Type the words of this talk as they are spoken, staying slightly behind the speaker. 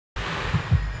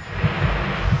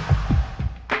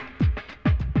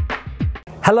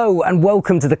Hello and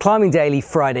welcome to the Climbing Daily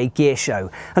Friday Gear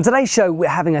Show. And today's show we're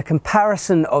having a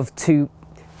comparison of two,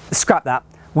 scrap that,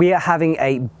 we are having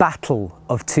a battle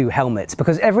of two helmets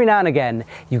because every now and again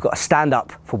you've got to stand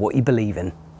up for what you believe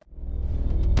in.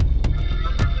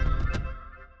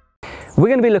 We're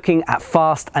going to be looking at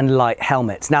fast and light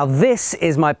helmets. Now this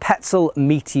is my Petzl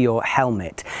Meteor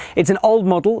helmet. It's an old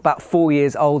model, about 4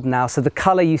 years old now, so the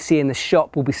colour you see in the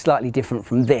shop will be slightly different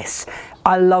from this.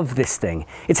 I love this thing.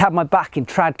 It's had my back in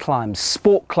trad climbs,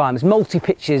 sport climbs,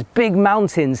 multi-pitches, big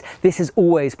mountains. This has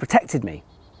always protected me.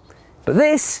 But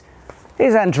this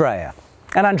is Andrea.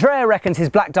 And Andrea reckons his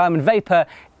Black Diamond Vapor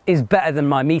is better than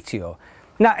my Meteor.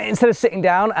 Now, instead of sitting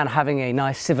down and having a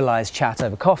nice civilised chat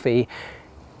over coffee,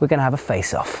 we're going to have a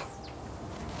face-off.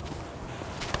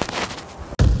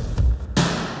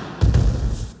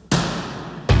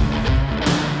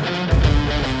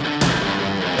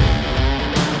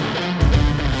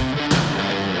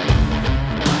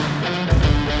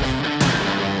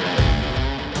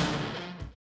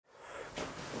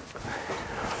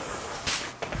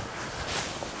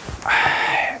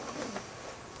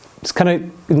 It's kind of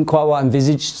isn't quite what I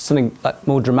envisaged, something like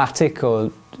more dramatic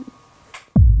or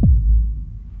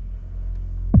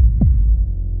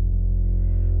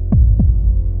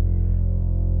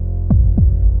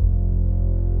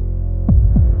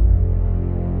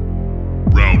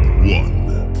Round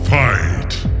 1,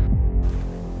 fight!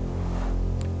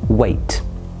 weight,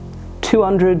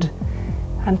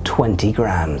 220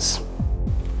 grams.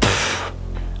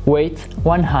 Weight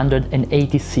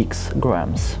 186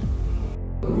 grams.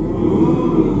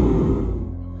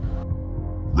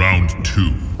 Round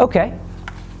 2. Okay,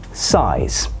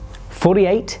 size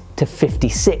 48 to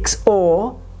 56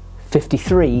 or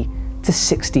 53 to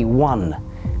 61.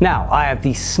 Now, I have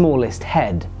the smallest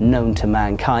head known to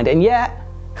mankind, and yet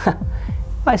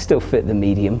I still fit the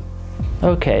medium.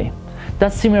 Okay,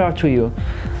 that's similar to you.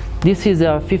 This is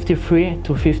a 53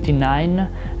 to 59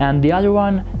 and the other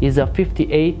one is a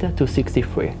 58 to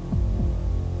 63.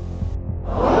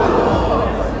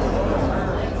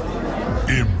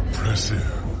 Impressive.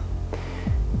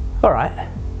 All right,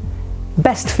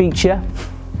 best feature,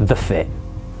 the fit.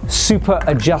 Super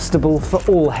adjustable for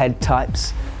all head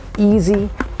types, easy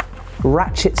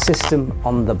ratchet system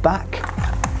on the back,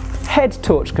 head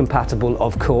torch compatible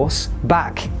of course,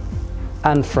 back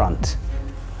and front.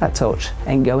 That torch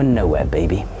ain't going nowhere,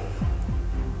 baby.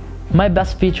 My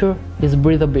best feature is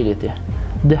breathability.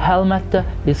 The helmet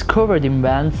is covered in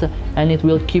vents and it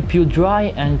will keep you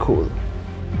dry and cool.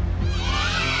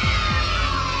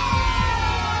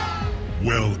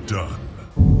 Well done.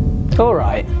 All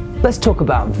right, let's talk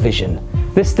about vision.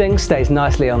 This thing stays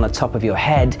nicely on the top of your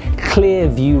head, clear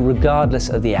view regardless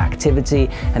of the activity,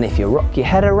 and if you rock your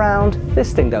head around,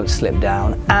 this thing don't slip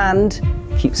down and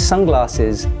keeps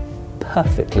sunglasses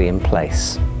perfectly in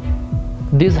place.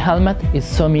 This helmet is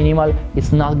so minimal,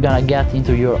 it's not gonna get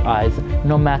into your eyes,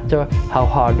 no matter how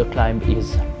hard the climb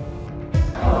is.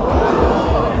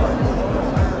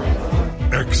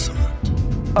 Excellent.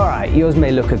 All right, yours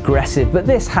may look aggressive, but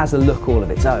this has a look all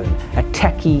of its own. A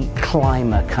techie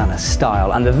climber kind of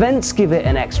style, and the vents give it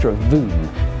an extra voom.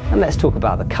 And let's talk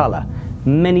about the color.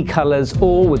 Many colors,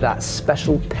 all with that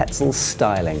special Petzl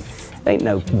styling. Ain't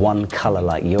no one color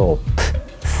like your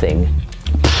thing.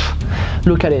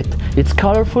 Look at it, it's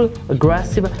colorful,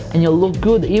 aggressive, and you'll look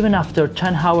good even after a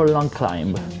 10-hour long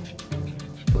climb.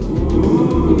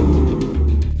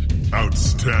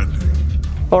 Outstanding.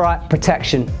 All right,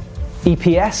 protection.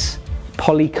 EPS,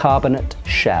 polycarbonate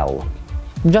shell.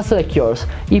 Just like yours,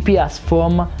 EPS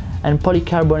foam and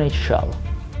polycarbonate shell.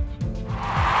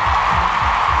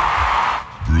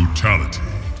 Brutality.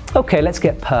 Okay, let's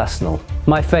get personal.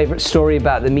 My favorite story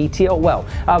about the Meteor? Well,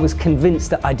 I was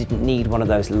convinced that I didn't need one of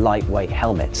those lightweight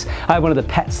helmets. I had one of the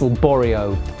Petzl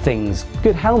Boreo things.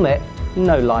 Good helmet,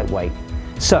 no lightweight.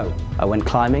 So, I went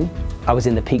climbing, I was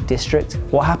in the Peak District.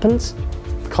 What happens?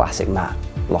 Classic Matt,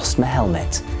 lost my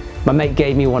helmet. My mate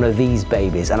gave me one of these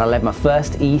babies and I led my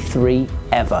first E3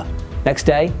 ever. Next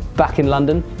day, back in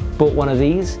London, bought one of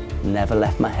these, never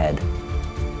left my head.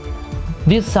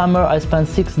 This summer I spent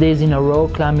 6 days in a row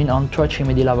climbing on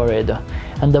Trocimi di Lavaredo,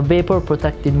 and the vapor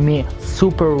protected me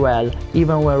super well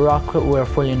even when rocks were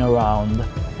falling around.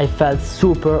 I felt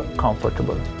super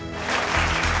comfortable.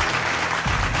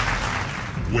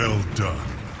 Well done.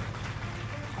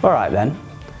 All right then.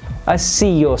 I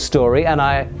see your story and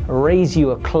I raise you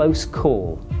a close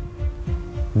call.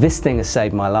 This thing has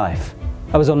saved my life.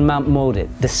 I was on Mount Maudit,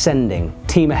 descending.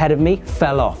 Team ahead of me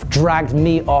fell off, dragged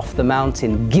me off the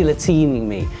mountain, guillotining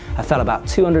me. I fell about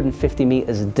 250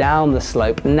 meters down the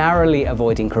slope, narrowly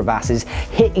avoiding crevasses,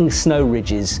 hitting snow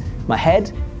ridges. My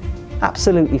head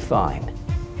absolutely fine.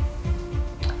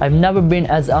 I've never been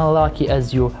as unlucky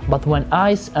as you, but when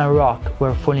ice and rock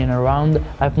were falling around,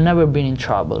 I've never been in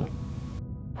trouble.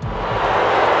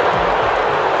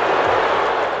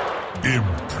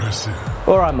 Impressive.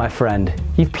 All right, my friend,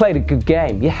 you've played a good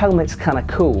game. Your helmet's kind of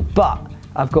cool, but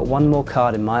I've got one more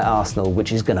card in my arsenal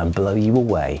which is gonna blow you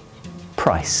away.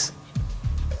 Price.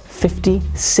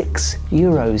 56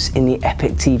 euros in the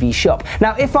EpicTV shop.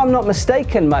 Now, if I'm not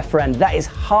mistaken, my friend, that is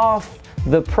half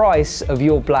the price of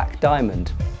your black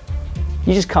diamond.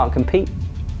 You just can't compete.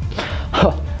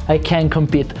 I can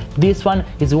compete. This one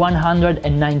is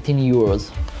 119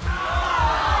 euros.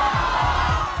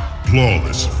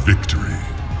 Flawless victory.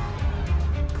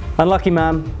 Unlucky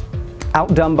man,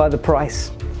 outdone by the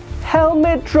price.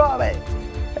 Helmet, drop it.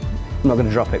 I'm not going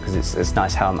to drop it because it's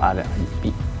nice helmet.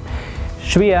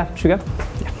 Should we go? Yeah.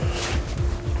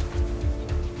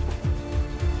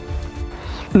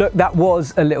 Look, that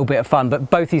was a little bit of fun, but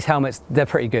both these helmets, they're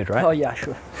pretty good, right? Oh yeah,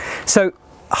 sure. So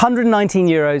 119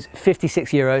 euros,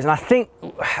 56 euros, and I think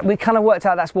we kind of worked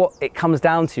out that's what it comes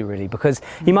down to really, because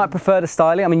you might prefer the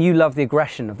styling. I mean, you love the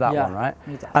aggression of that one, right?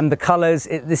 And the colors,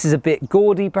 this is a bit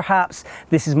gaudy perhaps,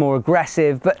 this is more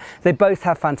aggressive, but they both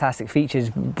have fantastic features,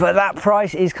 but that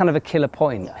price is kind of a killer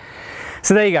point. Yeah.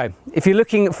 So there you go. If you're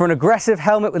looking for an aggressive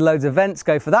helmet with loads of vents,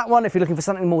 go for that one. If you're looking for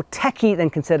something more techie,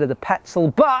 then consider the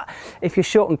Petzl. But if you're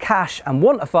short on cash and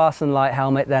want a fast and light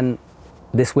helmet, then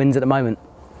this wins at the moment.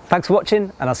 Thanks for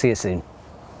watching, and I'll see you soon.